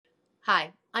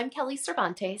Hi, I'm Kelly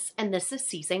Cervantes, and this is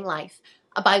Seizing Life,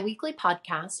 a biweekly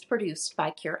podcast produced by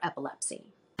Cure Epilepsy.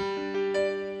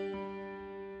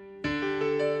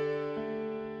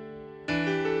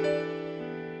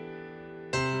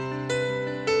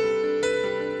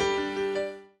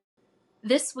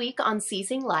 This week on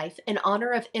Seizing Life, in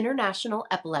honor of International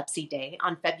Epilepsy Day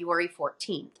on February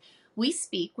 14th, we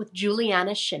speak with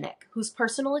Juliana Shinnick, whose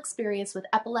personal experience with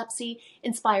epilepsy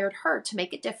inspired her to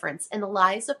make a difference in the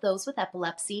lives of those with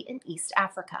epilepsy in East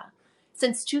Africa.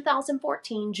 Since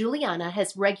 2014, Juliana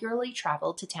has regularly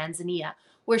traveled to Tanzania,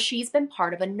 where she's been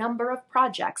part of a number of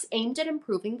projects aimed at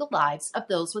improving the lives of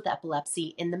those with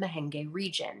epilepsy in the Mahenge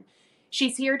region.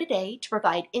 She's here today to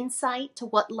provide insight to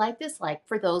what life is like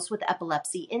for those with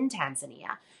epilepsy in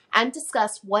Tanzania and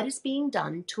discuss what is being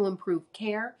done to improve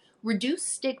care, reduce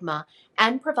stigma,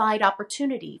 and provide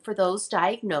opportunity for those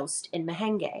diagnosed in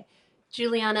Mahenge.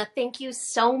 Juliana, thank you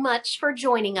so much for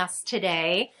joining us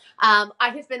today. I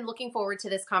have been looking forward to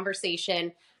this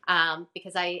conversation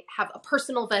because I have a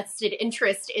personal vested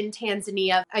interest in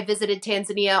Tanzania. I visited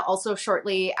Tanzania also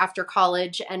shortly after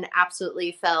college and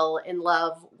absolutely fell in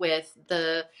love with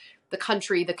the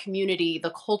country, the community,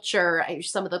 the culture,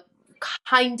 some of the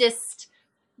kindest,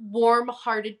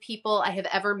 warm-hearted people I have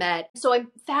ever met. So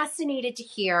I'm fascinated to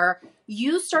hear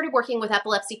you started working with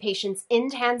epilepsy patients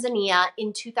in Tanzania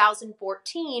in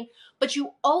 2014, but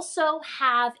you also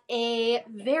have a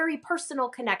very personal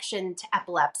connection to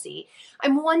epilepsy.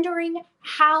 I'm wondering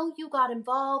how you got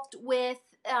involved with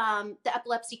the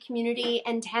epilepsy community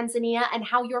in Tanzania and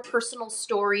how your personal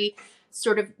story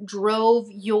sort of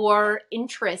drove your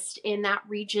interest in that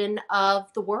region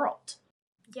of the world.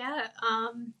 Yeah,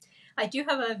 I do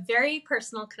have a very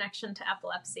personal connection to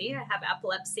epilepsy. I have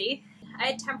epilepsy. I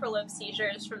had temporal lobe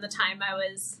seizures from the time I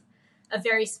was a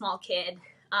very small kid,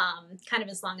 kind of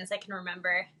as long as I can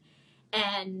remember.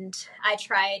 And I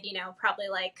tried, probably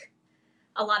like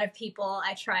a lot of people,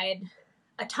 I tried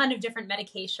a ton of different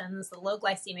medications, the low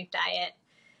glycemic diet.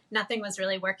 Nothing was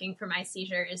really working for my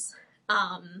seizures. So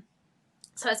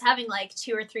I was having like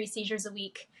 2 or 3 seizures a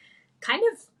week, kind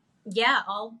of,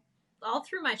 all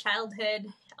through my childhood,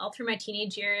 all through my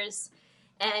teenage years.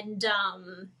 And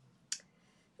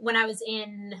when I was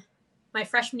in my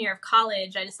freshman year of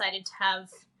college, I decided to have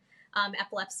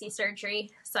epilepsy surgery.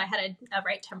 So I had a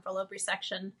right temporal lobe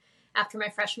resection after my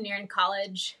freshman year in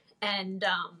college. And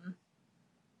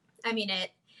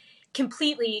it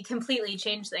completely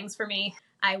changed things for me.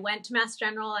 I went to Mass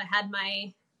General. I had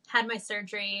my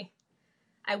surgery.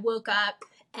 I woke up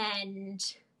and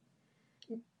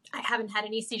I haven't had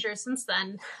any seizures since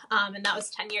then, and that was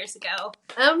 10 years ago.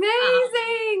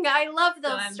 Amazing! I love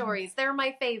those stories. They're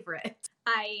my favorite.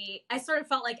 I sort of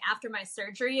felt like after my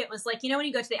surgery, it was like, when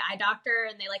you go to the eye doctor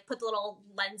and they like put the little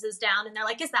lenses down and they're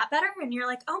like, is that better? And you're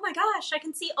like, oh my gosh, I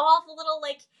can see all the little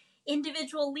like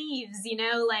individual leaves,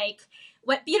 like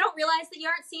what you don't realize that you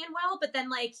aren't seeing well, but then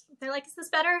like, they're like, is this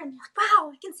better? And you're like,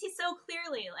 wow, I can see so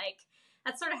clearly. Like,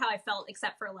 that's sort of how I felt,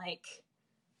 except for like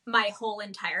my whole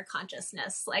entire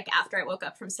consciousness, like after I woke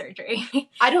up from surgery.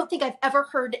 I don't think I've ever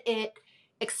heard it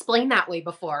explained that way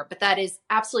before, but that is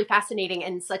absolutely fascinating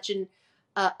and such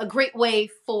a great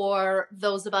way for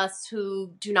those of us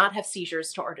who do not have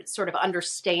seizures to sort of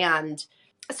understand.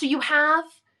 So you have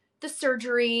the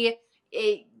surgery,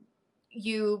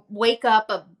 you wake up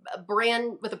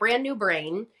with a brand new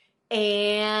brain,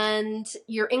 and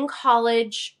you're in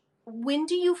college. When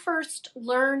do you first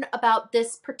learn about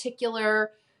this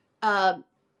particular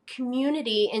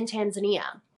community in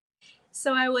Tanzania?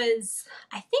 So I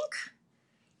think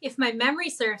if my memory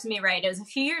serves me right, it was a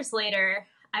few years later.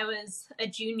 I was a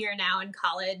junior now in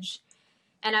college,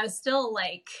 and I was still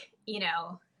like,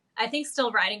 I think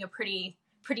still riding a pretty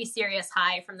serious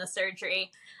high from the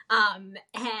surgery.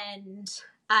 And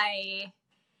I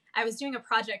was doing a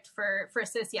project for a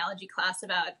sociology class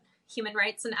about human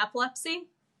rights and epilepsy.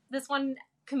 This one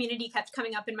community kept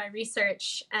coming up in my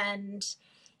research, and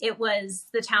it was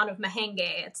the town of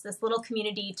Mahenge. It's this little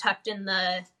community tucked in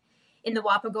the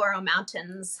Wapagoro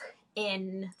Mountains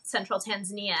in central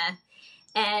Tanzania.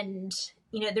 And,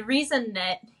 the reason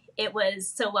that it was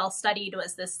so well studied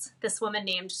was this woman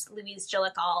named Louise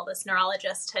Gillical, this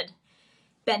neurologist, had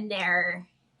been there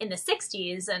in the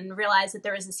 60s and realized that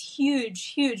there was this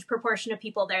huge proportion of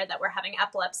people there that were having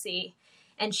epilepsy.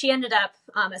 And she ended up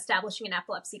establishing an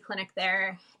epilepsy clinic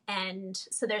there. And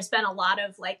so there's been a lot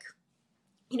of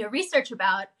research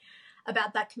about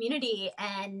that community.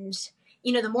 And,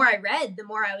 the more I read, the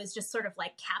more I was just sort of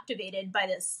like captivated by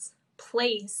this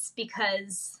place,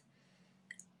 because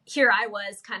here I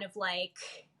was kind of like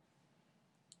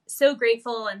so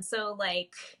grateful and so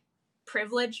like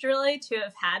privileged really to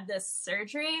have had this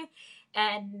surgery.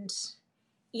 And,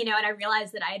 and I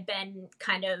realized that I had been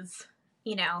kind of,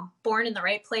 born in the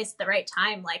right place at the right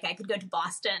time. Like I could go to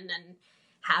Boston and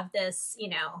have this,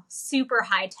 super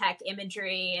high tech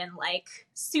imagery and like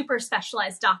super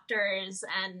specialized doctors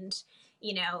and,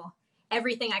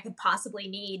 everything I could possibly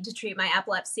need to treat my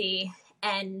epilepsy.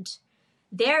 And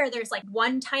there's like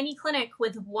one tiny clinic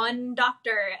with one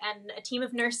doctor and a team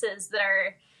of nurses that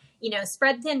are,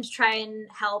 spread thin to try and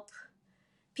help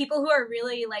people who are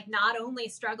really like not only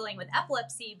struggling with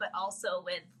epilepsy, but also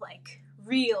with like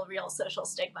real social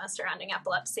stigma surrounding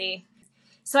epilepsy.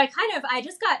 So I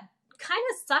just got kind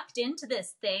of sucked into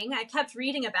this thing. I kept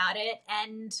reading about it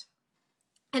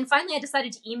and finally I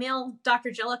decided to email Dr.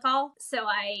 Jillikal. So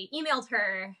I emailed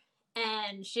her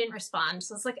and she didn't respond.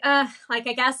 So I was like,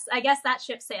 I guess that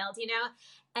ship sailed,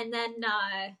 And then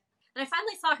and I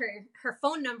finally saw her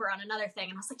phone number on another thing,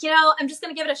 and I was like, I'm just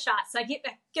gonna give it a shot. So I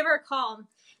give her a call.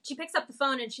 She picks up the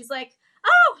phone and she's like,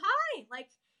 "Oh, hi! Like,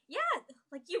 yeah,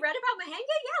 like you read about Mahenge?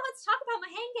 Yeah, let's talk about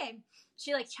Mahenge."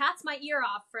 She like chats my ear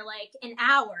off for like an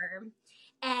hour,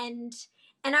 and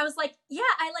I was like,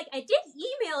 "Yeah, I did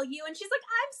email you," and she's like,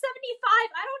 "I'm 75.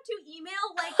 I don't do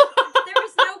email. Like, there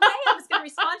was no way I was gonna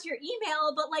respond to your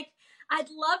email, but like, I'd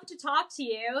love to talk to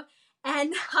you."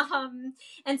 And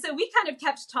so we kind of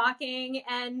kept talking,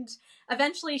 and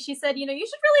eventually she said, you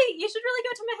should really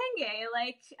go to Mahenge.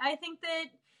 Like, I think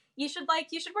that you should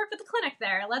work with the clinic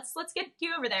there. Let's get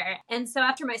you over there. And so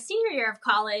after my senior year of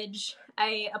college,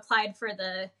 I applied for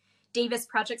the Davis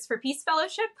Projects for Peace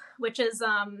Fellowship, which is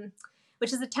a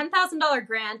 $10,000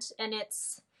 grant, and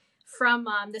it's from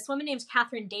this woman named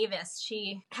Catherine Davis.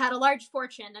 She had a large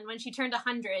fortune, and when she turned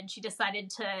 100, she decided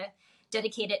to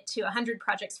dedicate it to 100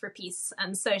 projects for peace.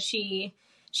 And so she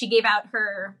gave out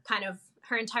her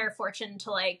entire fortune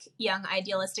to like young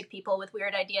idealistic people with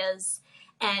weird ideas.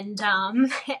 And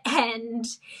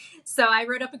so I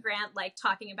wrote up a grant like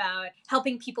talking about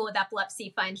helping people with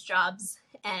epilepsy find jobs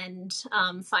and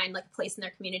find like a place in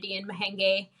their community in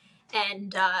Mahenge.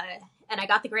 And I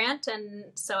got the grant, and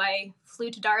so I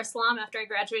flew to Dar es Salaam after I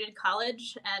graduated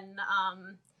college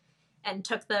and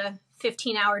took the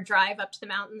 15-hour drive up to the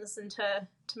mountains and to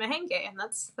Mahenge, and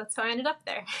that's how I ended up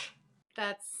there.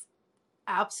 That's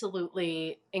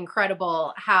absolutely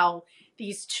incredible how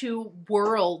these two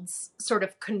worlds sort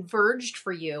of converged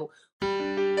for you.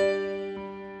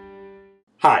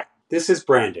 Hi, this is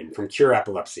Brandon from Cure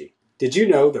Epilepsy. Did you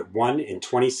know that 1 in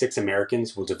 26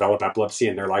 Americans will develop epilepsy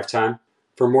in their lifetime?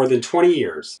 For more than 20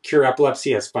 years, Cure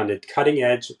Epilepsy has funded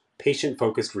cutting-edge,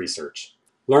 patient-focused research.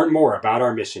 Learn more about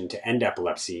our mission to end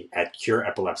epilepsy at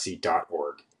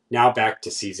cureepilepsy.org. Now back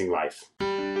to Seizing Life.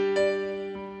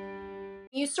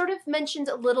 You sort of mentioned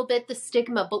a little bit the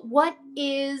stigma, but what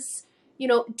is,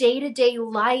 day-to-day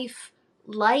life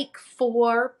like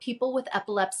for people with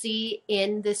epilepsy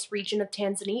in this region of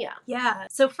Tanzania? Yeah.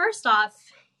 So first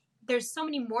off, there's so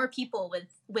many more people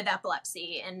with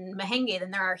epilepsy in Mahenge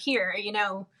than there are here,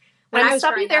 When I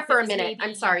stop you there for a minute.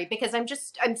 I'm sorry, because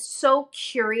I'm so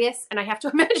curious, and I have to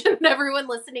imagine that everyone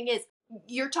listening is.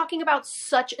 You're talking about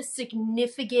such a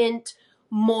significant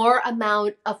more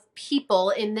amount of people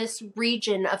in this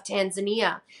region of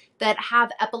Tanzania that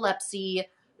have epilepsy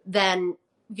than,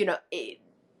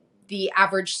 the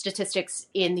average statistics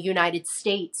in the United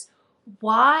States.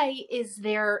 Why is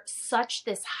there such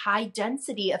this high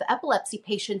density of epilepsy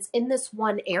patients in this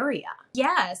one area?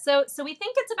 Yeah, so we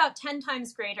think it's about 10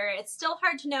 times greater. It's still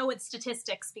hard to know with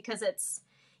statistics because it's,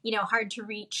 hard to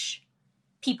reach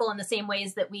people in the same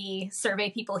ways that we survey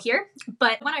people here.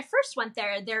 But when I first went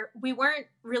there we weren't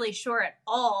really sure at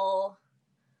all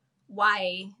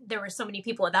why there were so many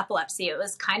people with epilepsy. It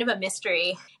was kind of a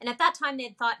mystery. And at that time,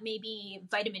 they'd thought maybe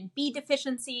vitamin B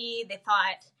deficiency. They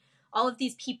thought all of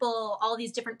these people, all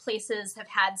these different places have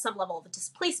had some level of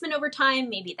displacement over time.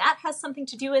 Maybe that has something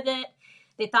to do with it.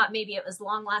 They thought maybe it was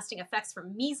long-lasting effects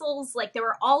from measles. Like there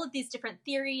were all of these different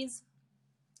theories.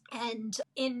 And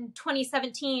in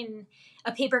 2017,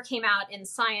 a paper came out in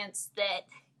Science that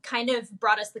kind of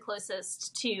brought us the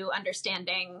closest to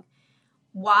understanding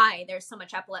why there's so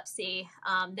much epilepsy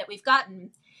that we've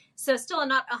gotten. So still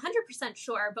not 100%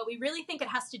 sure, but we really think it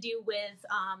has to do with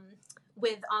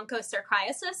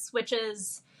onchocerciasis, which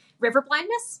is river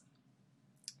blindness.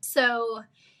 So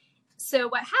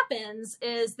what happens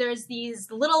is there's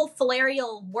these little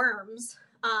filarial worms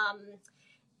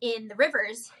in the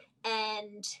rivers,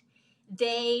 and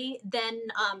they then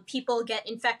people get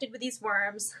infected with these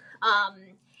worms,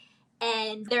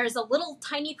 and there's a little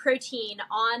tiny protein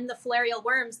on the filarial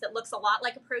worms that looks a lot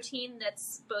like a protein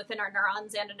that's both in our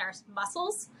neurons and in our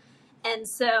muscles. And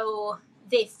so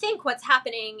they think what's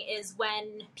happening is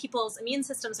when people's immune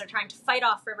systems are trying to fight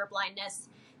off river blindness,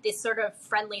 they sort of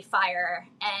friendly fire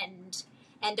and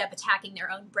end up attacking their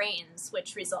own brains,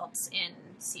 which results in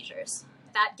seizures.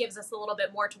 That gives us a little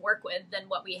bit more to work with than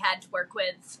what we had to work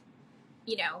with,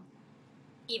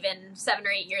 even 7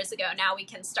 or 8 years ago. Now we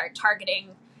can start targeting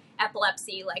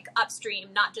epilepsy like upstream,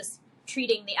 not just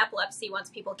treating the epilepsy once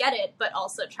people get it, but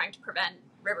also trying to prevent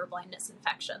river blindness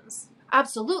infections.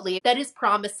 Absolutely. That is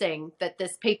promising that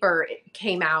this paper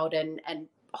came out, and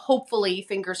hopefully,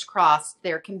 fingers crossed,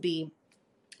 there can be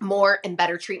more and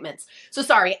better treatments. So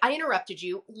sorry, I interrupted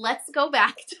you. Let's go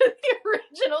back to the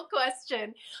original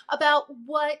question about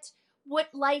what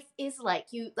life is like.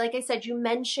 Like I said, you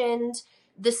mentioned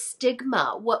the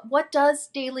stigma. What does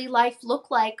daily life look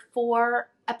like for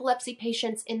epilepsy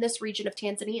patients in this region of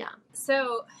Tanzania?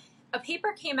 So a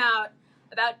paper came out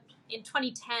about in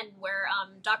 2010 where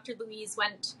Dr. Louise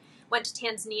went to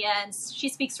Tanzania, and she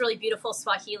speaks really beautiful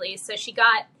Swahili. So she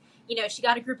got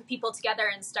a group of people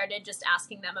together and started just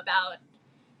asking them about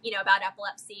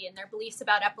epilepsy and their beliefs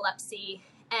about epilepsy.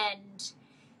 And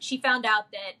she found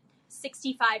out that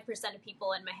 65% of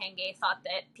people in Mahenge thought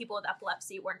that people with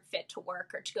epilepsy weren't fit to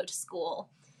work or to go to school.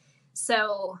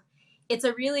 So it's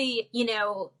a really,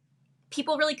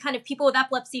 people with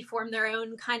epilepsy form their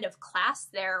own kind of class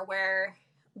there where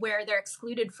they're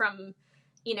excluded from,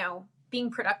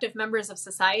 being productive members of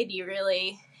society,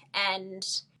 really. And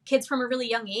kids from a really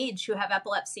young age who have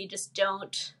epilepsy just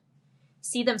don't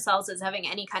see themselves as having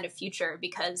any kind of future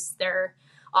because they're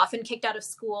often kicked out of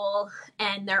school,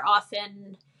 and they're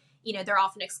often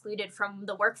excluded from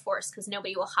the workforce because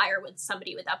nobody will hire with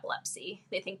somebody with epilepsy.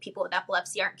 They think people with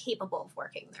epilepsy aren't capable of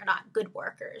working. They're not good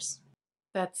workers.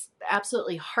 That's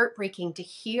absolutely heartbreaking to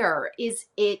hear. Is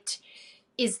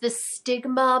the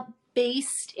stigma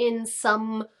based in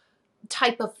some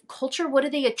type of culture? What do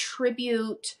they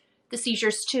attribute the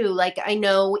seizures to? Like, I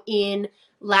know in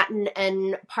Latin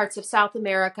and parts of South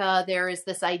America, there is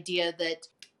this idea that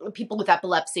people with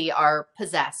epilepsy are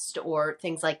possessed or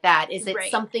things like that. Is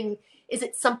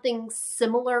it something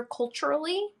similar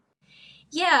culturally?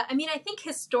 Yeah, I mean, I think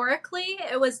historically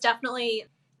it was definitely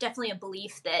a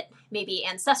belief that maybe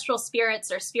ancestral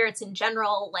spirits or spirits in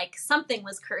general, like something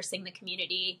was cursing the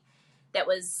community that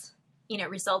was,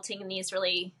 resulting in these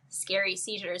really scary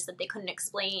seizures that they couldn't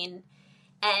explain.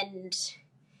 And,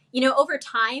 over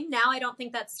time now, I don't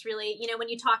think that's really, when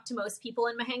you talk to most people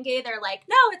in Mahenge, they're like,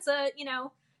 no, it's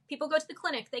people go to the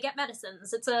clinic, they get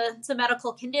medicines. It's a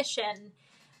medical condition.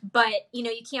 But, you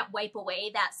can't wipe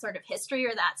away that sort of history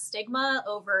or that stigma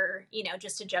over,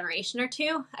 just a generation or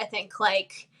two. I think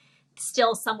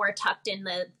still somewhere tucked in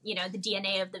the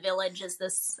DNA of the village is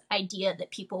this idea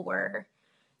that people were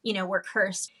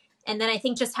cursed. And then I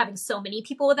think just having so many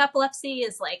people with epilepsy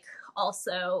is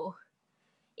also,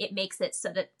 it makes it so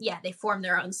that, they form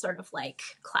their own sort of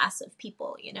class of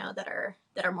people, that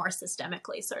are more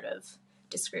systemically sort of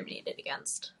discriminated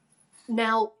against.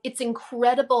 Now, it's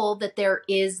incredible that there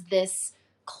is this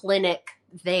clinic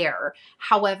there.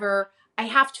 However, I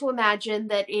have to imagine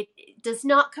that it does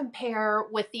not compare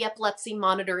with the epilepsy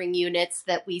monitoring units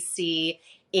that we see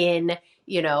in,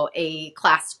 a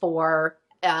class 4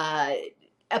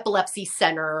 epilepsy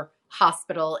center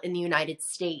hospital in the United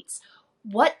States.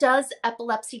 What does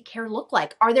epilepsy care look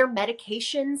like? Are there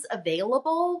medications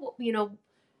available?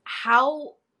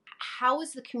 How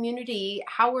is the community,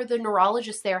 how are the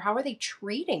neurologists there, how are they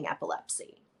treating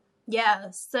epilepsy?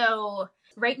 Yeah, so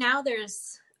right now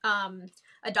there's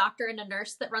a doctor and a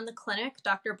nurse that run the clinic,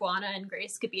 Dr. Bwana and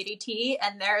Grace Kabiriti,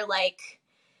 and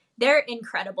they're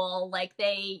incredible.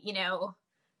 They,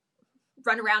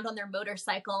 run around on their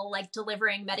motorcycle,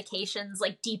 delivering medications,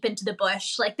 deep into the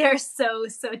bush. They're so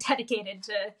dedicated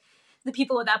to the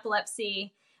people with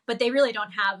epilepsy. But they really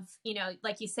don't have,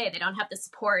 like you say, they don't have the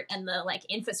support and the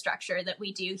infrastructure that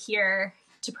we do here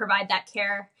to provide that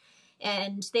care.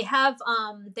 And they have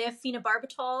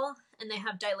phenobarbital and they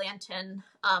have Dilantin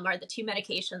are the 2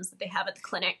 medications that they have at the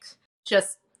clinic.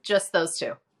 Just those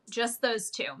 2. Just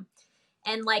those 2.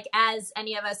 And as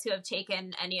any of us who have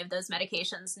taken any of those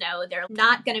medications know, they're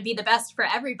not going to be the best for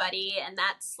everybody. And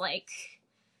that's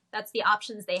the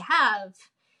options they have.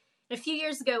 A few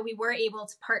years ago, we were able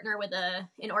to partner with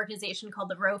an organization called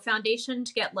the Rowe Foundation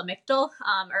to get Lamictal,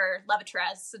 or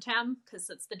levetiracetam, because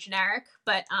it's the generic.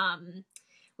 But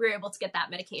we were able to get that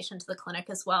medication to the clinic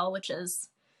as well, which is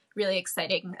really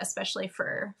exciting, especially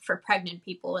for pregnant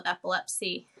people with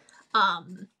epilepsy.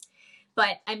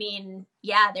 But I mean,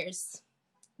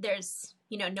 there's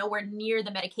nowhere near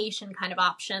the medication kind of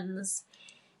options.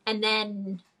 And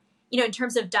then, in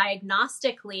terms of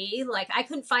diagnostically, I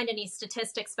couldn't find any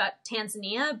statistics about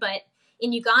Tanzania, but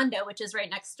in Uganda, which is right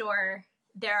next door,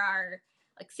 there are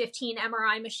like 15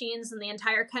 MRI machines in the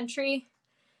entire country.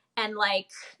 And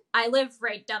like, I live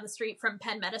right down the street from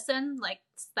Penn Medicine, like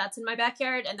that's in my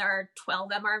backyard, and there are 12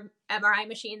 MRI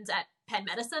machines at Penn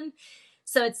Medicine.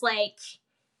 So it's like,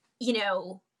 you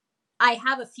know, I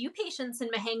have a few patients in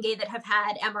Mahenge that have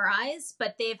had MRIs,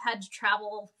 but they've had to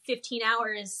travel 15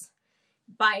 hours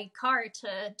by car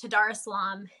to Dar es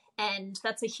Salaam. And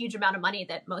that's a huge amount of money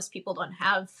that most people don't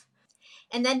have.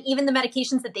 And then even the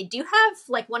medications that they do have,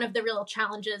 like one of the real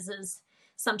challenges is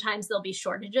sometimes there'll be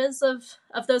shortages of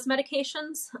those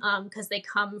medications because they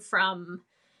come from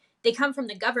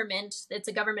the government. It's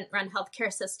a government-run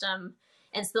healthcare system.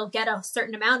 And so they'll get a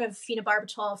certain amount of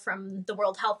phenobarbital from the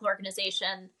World Health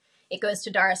Organization. It goes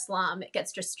to Dar es Salaam. It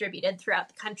gets distributed throughout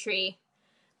the country.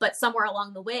 But somewhere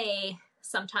along the way,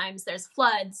 sometimes there's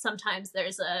floods. Sometimes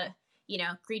there's a, you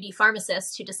know, greedy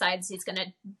pharmacist who decides he's going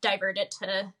to divert it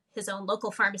to his own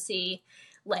local pharmacy.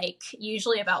 Like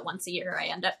usually about once a year, I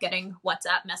end up getting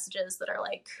WhatsApp messages that are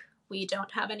like, we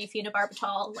don't have any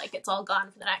phenobarbital. Like it's all gone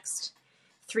for the next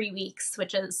 3 weeks,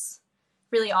 which is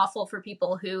really awful for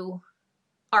people who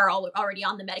are already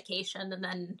on the medication. And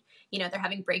then, you know, they're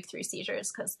having breakthrough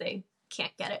seizures because they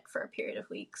can't get it for a period of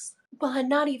weeks. Well, and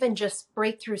not even just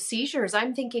breakthrough seizures.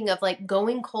 I'm thinking of like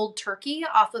going cold turkey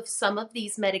off of some of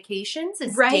these medications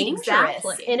is dangerous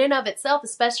exactly. in and of itself,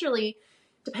 especially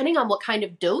depending on what kind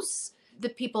of dose the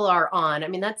people are on. I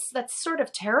mean, that's sort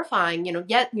of terrifying, you know,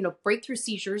 yet, you know, breakthrough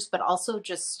seizures, but also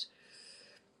just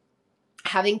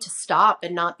having to stop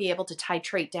and not be able to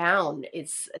titrate down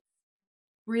is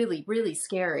really, really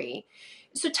scary.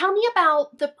 So tell me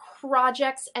about the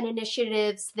projects and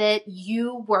initiatives that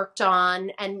you worked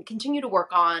on and continue to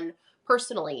work on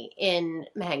personally in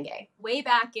Mahenge. Way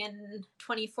back in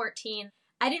 2014,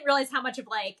 I didn't realize how much of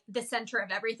like the center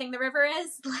of everything the river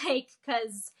is, like,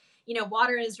 because, you know,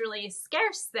 water is really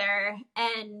scarce there.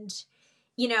 And,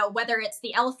 you know, whether it's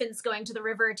the elephants going to the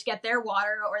river to get their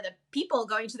water or the people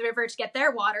going to the river to get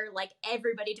their water, like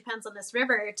everybody depends on this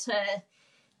river to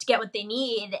get what they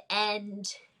need. And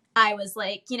I was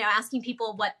like, you know, asking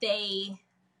people what they,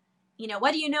 you know,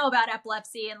 what do you know about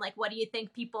epilepsy? And like, what do you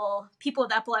think people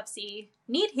with epilepsy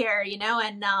need here, you know?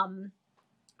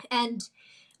 And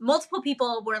multiple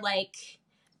people were like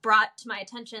brought to my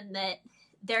attention that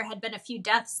there had been a few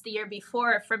deaths the year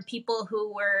before from people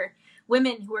who were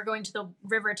women who were going to the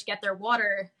river to get their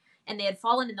water, and they had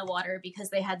fallen in the water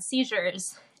because they had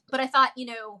seizures. But I thought, you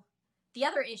know, the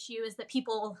other issue is that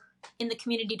people in the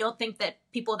community don't think that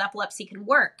people with epilepsy can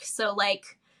work. So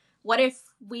like, what if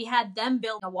we had them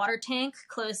build a water tank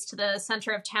close to the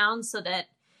center of town so that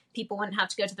people wouldn't have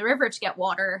to go to the river to get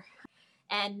water?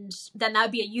 And then that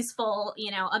would be a useful,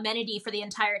 you know, amenity for the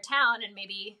entire town. And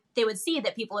maybe they would see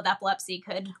that people with epilepsy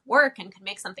could work and could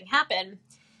make something happen.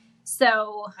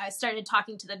 So I started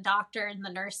talking to the doctor and the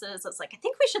nurses. I was like, I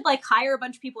think we should like hire a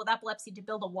bunch of people with epilepsy to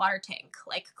build a water tank,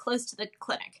 like close to the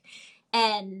clinic.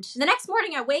 And the next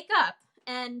morning I wake up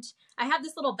and I have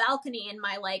this little balcony in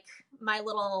my, like my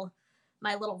little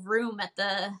room at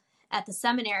the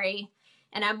seminary.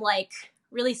 And I'm like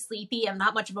really sleepy. I'm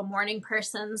not much of a morning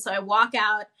person. So I walk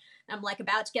out. I'm like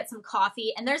about to get some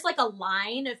coffee, and there's like a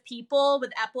line of people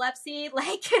with epilepsy,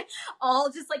 like all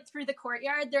just like through the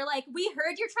courtyard. They're like, we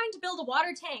heard you're trying to build a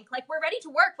water tank. Like, we're ready to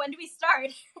work. When do we start?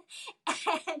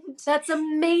 And that's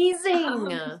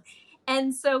amazing.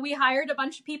 And so we hired a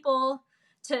bunch of people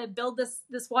to build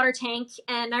this water tank.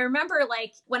 And I remember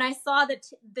like when I saw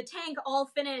the tank all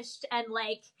finished and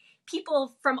like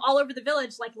people from all over the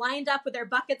village, like lined up with their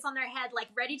buckets on their head, like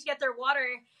ready to get their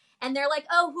water. And they're like,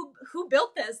 oh, who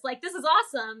built this? Like, this is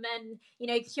awesome. And, you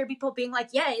know, you hear people being like,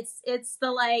 yeah, it's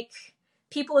the, like,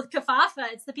 people with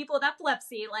kafafa. It's the people with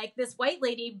epilepsy. Like, this white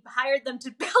lady hired them to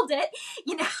build it,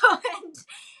 you know?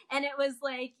 And it was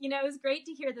like, you know, it was great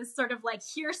to hear this sort of, like,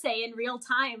 hearsay in real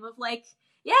time of, like,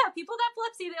 yeah, people with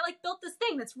epilepsy, they, like, built this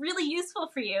thing that's really useful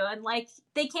for you. And, like,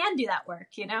 they can do that work,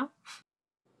 you know?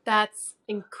 That's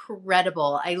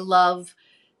incredible. I love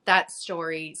that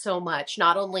story so much,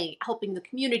 not only helping the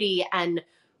community and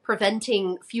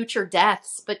preventing future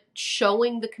deaths, but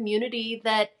showing the community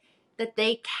that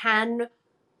they can,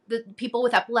 the people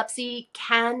with epilepsy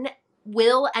can,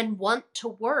 will, and want to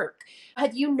work.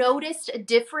 Have you noticed a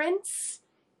difference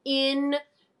in,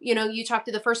 you know, you talked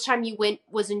to the first time you went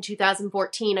was in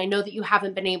 2014. I know that you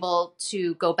haven't been able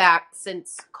to go back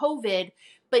since COVID,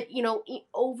 but, you know,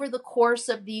 over the course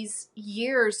of these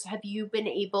years, have you been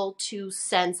able to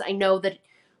sense, I know that,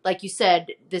 like you said,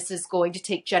 this is going to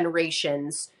take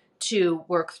generations to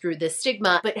work through this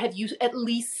stigma, but have you at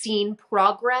least seen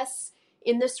progress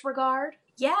in this regard?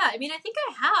 Yeah, I mean, I think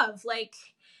I have. Like,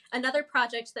 Another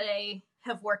project that I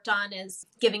have worked on is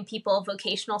giving people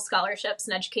vocational scholarships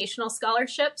and educational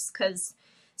scholarships, because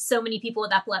so many people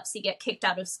with epilepsy get kicked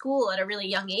out of school at a really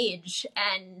young age.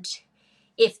 And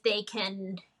if they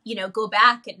can, go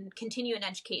back and continue an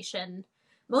education,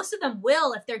 most of them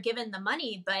will if they're given the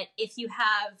money. But if you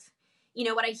have,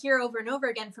 what I hear over and over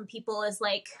again from people is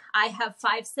like, I have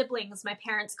 5 siblings. My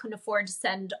parents couldn't afford to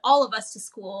send all of us to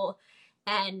school.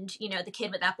 And, the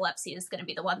kid with epilepsy is going to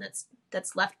be the one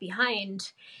that's left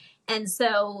behind. And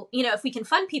so, if we can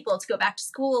fund people to go back to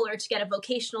school or to get a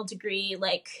vocational degree,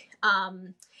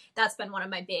 that's been one of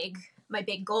my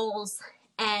big goals.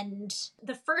 And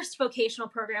the first vocational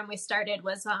program we started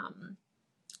was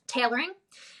tailoring,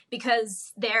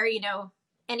 because there,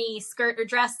 any skirt or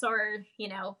dress or,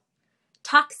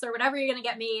 tux or whatever you're going to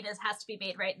get made has to be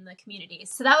made right in the community.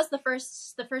 So that was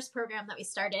the first program that we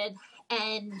started,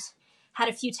 and had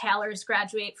a few tailors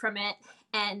graduate from it.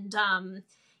 And,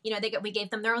 we gave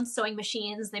them their own sewing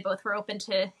machines. They both were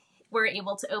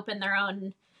able to open their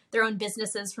own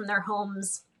businesses from their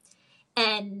homes.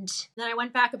 And then I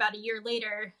went back about a year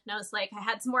later, and I was like, I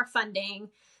had some more funding.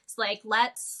 It's like,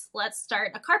 let's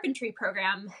start a carpentry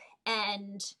program.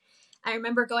 And I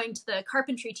remember going to the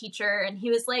carpentry teacher, and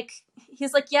he was like,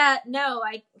 yeah, no,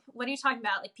 what are you talking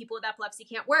about? Like, people with epilepsy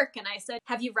can't work. And I said,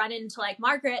 have you run into like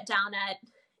Margaret down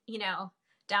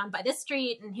by this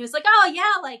street? And he was like, oh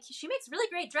yeah, like she makes really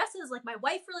great dresses. Like my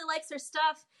wife really likes her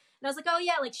stuff. And I was like, oh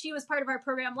yeah, like she was part of our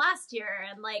program last year.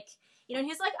 And like, and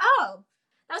he was like, oh,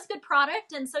 that was a good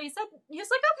product. And so he was like,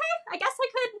 okay, I guess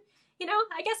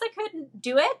I could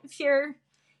do it if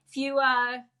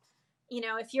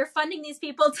you're funding these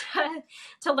people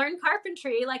to learn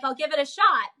carpentry, like I'll give it a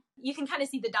shot. You can kind of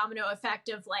see the domino effect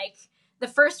of like, the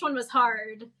first one was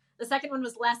hard. The second one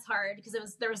was less hard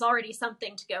because there was already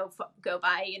something to go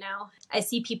by, I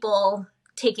see people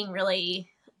taking really,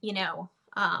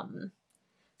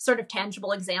 sort of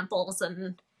tangible examples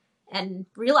and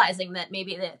realizing that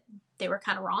maybe that they were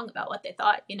kind of wrong about what they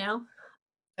thought,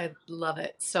 I love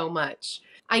it so much.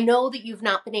 I know that you've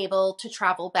not been able to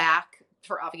travel back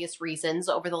for obvious reasons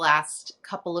over the last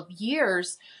couple of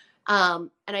years. And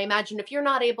I imagine if you're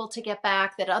not able to get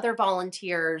back, that other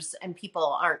volunteers and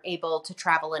people aren't able to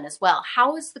travel in as well.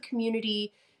 How is the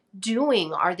community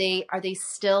doing? Are they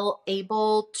still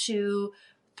able to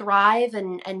thrive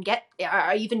and get,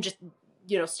 or even just,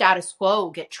 status quo,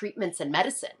 get treatments and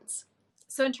medicines?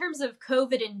 So in terms of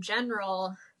COVID in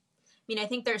general, I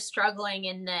think they're struggling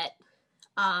in that,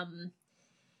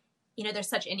 there's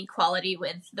such inequality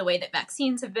with the way that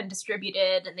vaccines have been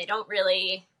distributed, and they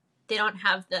don't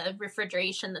have the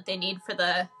refrigeration that they need for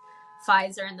the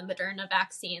Pfizer and the Moderna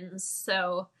vaccines.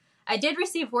 So I did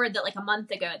receive word that like a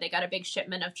month ago, they got a big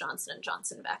shipment of Johnson &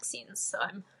 Johnson vaccines. So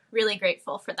I'm really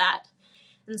grateful for that.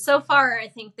 And so far, I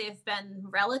think they've been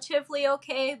relatively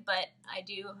okay, but I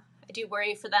do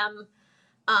worry for them.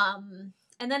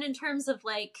 And then in terms of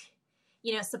like,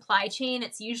 supply chain,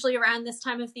 it's usually around this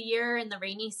time of the year in the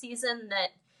rainy season that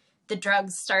the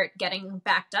drugs start getting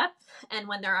backed up. And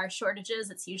when there are shortages,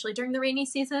 it's usually during the rainy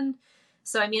season.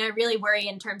 So, I really worry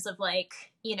in terms of like,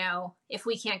 if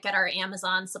we can't get our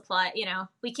Amazon supply,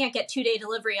 we can't get 2-day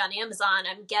delivery on Amazon,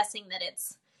 I'm guessing that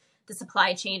the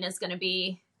supply chain is going to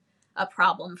be a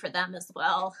problem for them as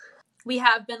well. We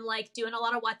have been like doing a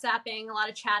lot of WhatsApping, a lot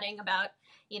of chatting about,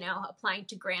 applying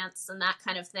to grants and that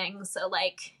kind of thing. So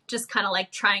like, just kind of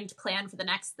like trying to plan for the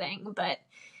next thing, but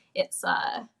it's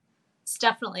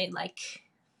definitely like,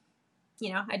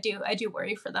 I do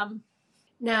worry for them.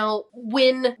 Now,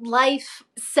 when life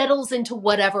settles into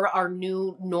whatever our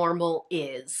new normal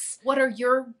is, what are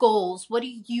your goals? What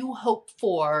do you hope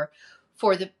for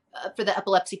the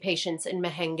epilepsy patients in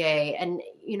Mahenge? And,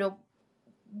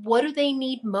 what do they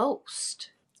need most?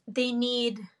 They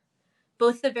need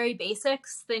both the very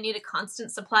basics. They need a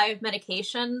constant supply of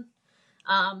medication,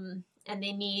 and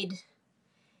they need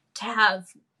to have,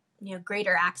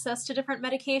 greater access to different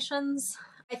medications.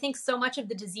 I think so much of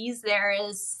the disease there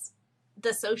is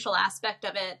the social aspect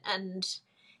of it, and,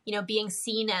 being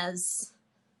seen as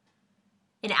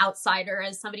an outsider,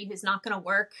 as somebody who's not going to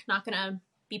work, not going to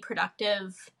be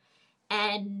productive.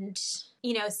 And,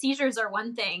 seizures are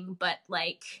one thing, but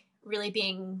like really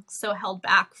being so held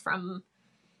back from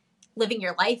living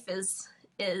your life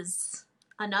is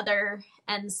another.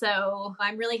 And so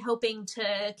I'm really hoping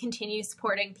to continue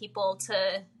supporting people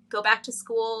to go back to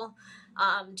school,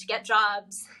 to get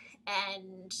jobs,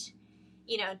 and,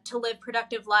 to live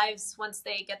productive lives once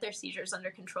they get their seizures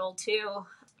under control too.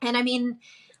 And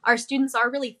our students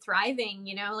are really thriving,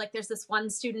 like there's this one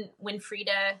student,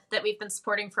 Winfrida, that we've been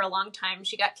supporting for a long time.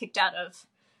 She got kicked out of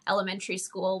elementary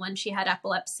school when she had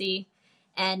epilepsy.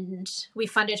 and we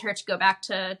funded her to go back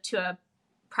to a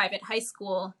private high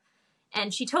school.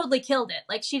 And she totally killed it.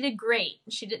 Like, she did great.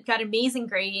 Got amazing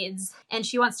grades, and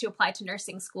she wants to apply to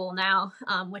nursing school now,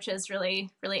 which is really,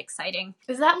 really exciting.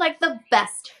 Is that like the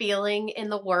best feeling in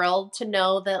the world, to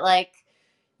know that like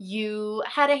you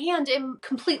had a hand in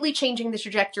completely changing the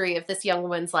trajectory of this young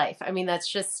woman's life? I mean,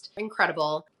 that's just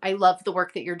incredible. I love the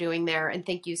work that you're doing there, and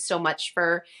thank you so much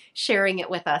for sharing it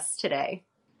with us today.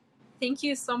 Thank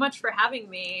you so much for having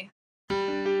me.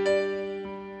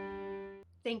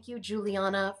 Thank you,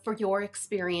 Juliana, for your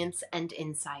experience and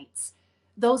insights.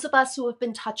 Those of us who have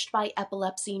been touched by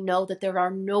epilepsy know that there are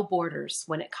no borders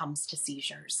when it comes to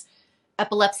seizures.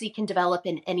 Epilepsy can develop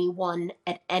in anyone,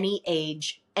 at any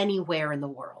age, anywhere in the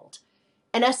world.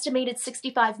 An estimated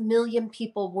 65 million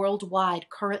people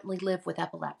worldwide currently live with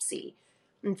epilepsy.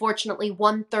 Unfortunately,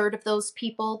 1/3 of those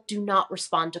people do not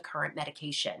respond to current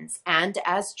medications. And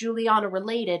as Juliana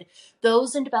related,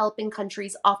 those in developing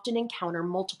countries often encounter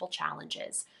multiple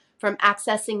challenges, from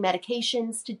accessing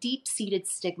medications to deep-seated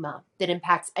stigma that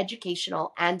impacts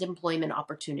educational and employment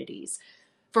opportunities.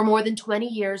 For more than 20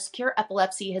 years, Cure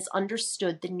Epilepsy has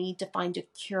understood the need to find a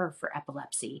cure for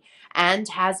epilepsy and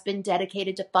has been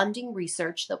dedicated to funding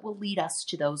research that will lead us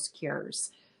to those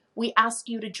cures. We ask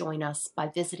you to join us by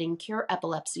visiting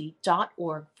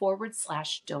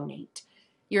cureepilepsy.org/donate.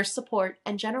 Your support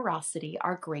and generosity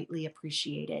are greatly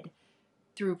appreciated.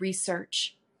 Through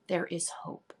research, there is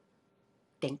hope.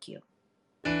 Thank you.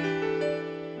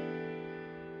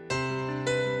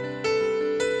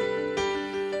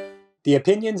 The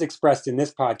opinions expressed in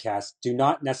this podcast do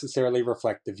not necessarily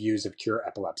reflect the views of Cure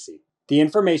Epilepsy. The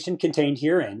information contained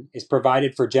herein is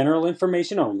provided for general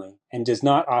information only and does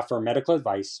not offer medical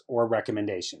advice or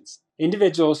recommendations.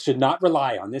 Individuals should not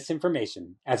rely on this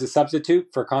information as a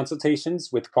substitute for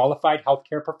consultations with qualified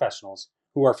healthcare professionals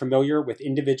who are familiar with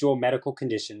individual medical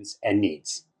conditions and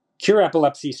needs. Cure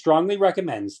Epilepsy strongly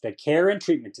recommends that care and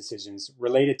treatment decisions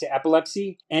related to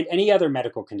epilepsy and any other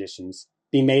medical conditions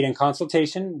be made in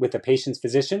consultation with the patient's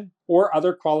physician or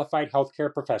other qualified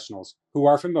healthcare professionals who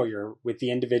are familiar with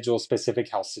the individual's specific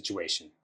health situation.